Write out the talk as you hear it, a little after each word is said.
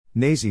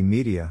Nazi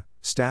Media,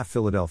 Staff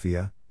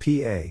Philadelphia,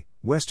 PA,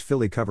 West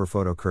Philly cover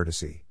photo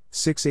courtesy,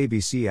 6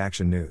 ABC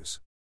Action News.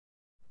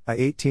 A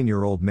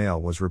 18-year-old male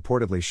was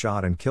reportedly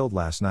shot and killed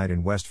last night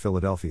in West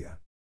Philadelphia.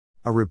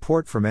 A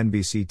report from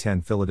NBC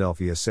 10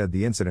 Philadelphia said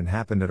the incident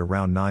happened at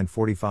around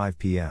 9:45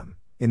 p.m.,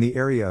 in the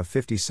area of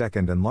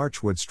 52nd and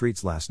Larchwood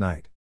Streets last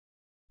night.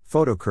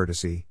 Photo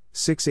courtesy,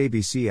 6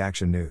 ABC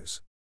Action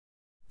News.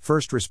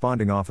 First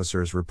responding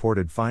officers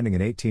reported finding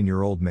an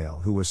 18-year-old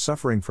male who was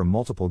suffering from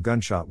multiple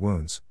gunshot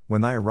wounds when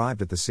they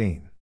arrived at the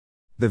scene.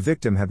 The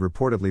victim had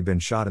reportedly been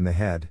shot in the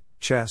head,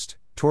 chest,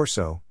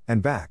 torso,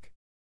 and back.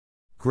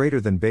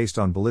 Greater than based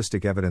on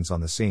ballistic evidence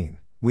on the scene,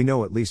 we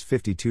know at least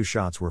 52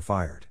 shots were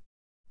fired.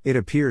 It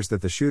appears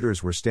that the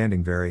shooters were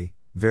standing very,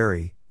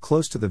 very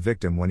close to the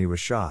victim when he was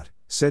shot,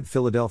 said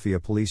Philadelphia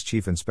Police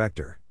Chief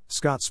Inspector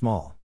Scott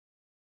Small.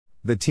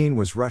 The teen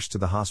was rushed to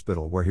the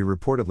hospital where he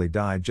reportedly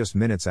died just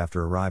minutes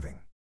after arriving.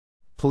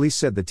 Police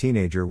said the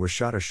teenager was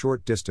shot a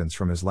short distance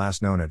from his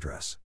last known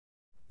address.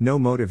 No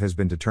motive has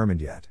been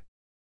determined yet.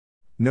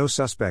 No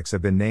suspects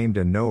have been named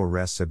and no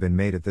arrests have been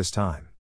made at this time.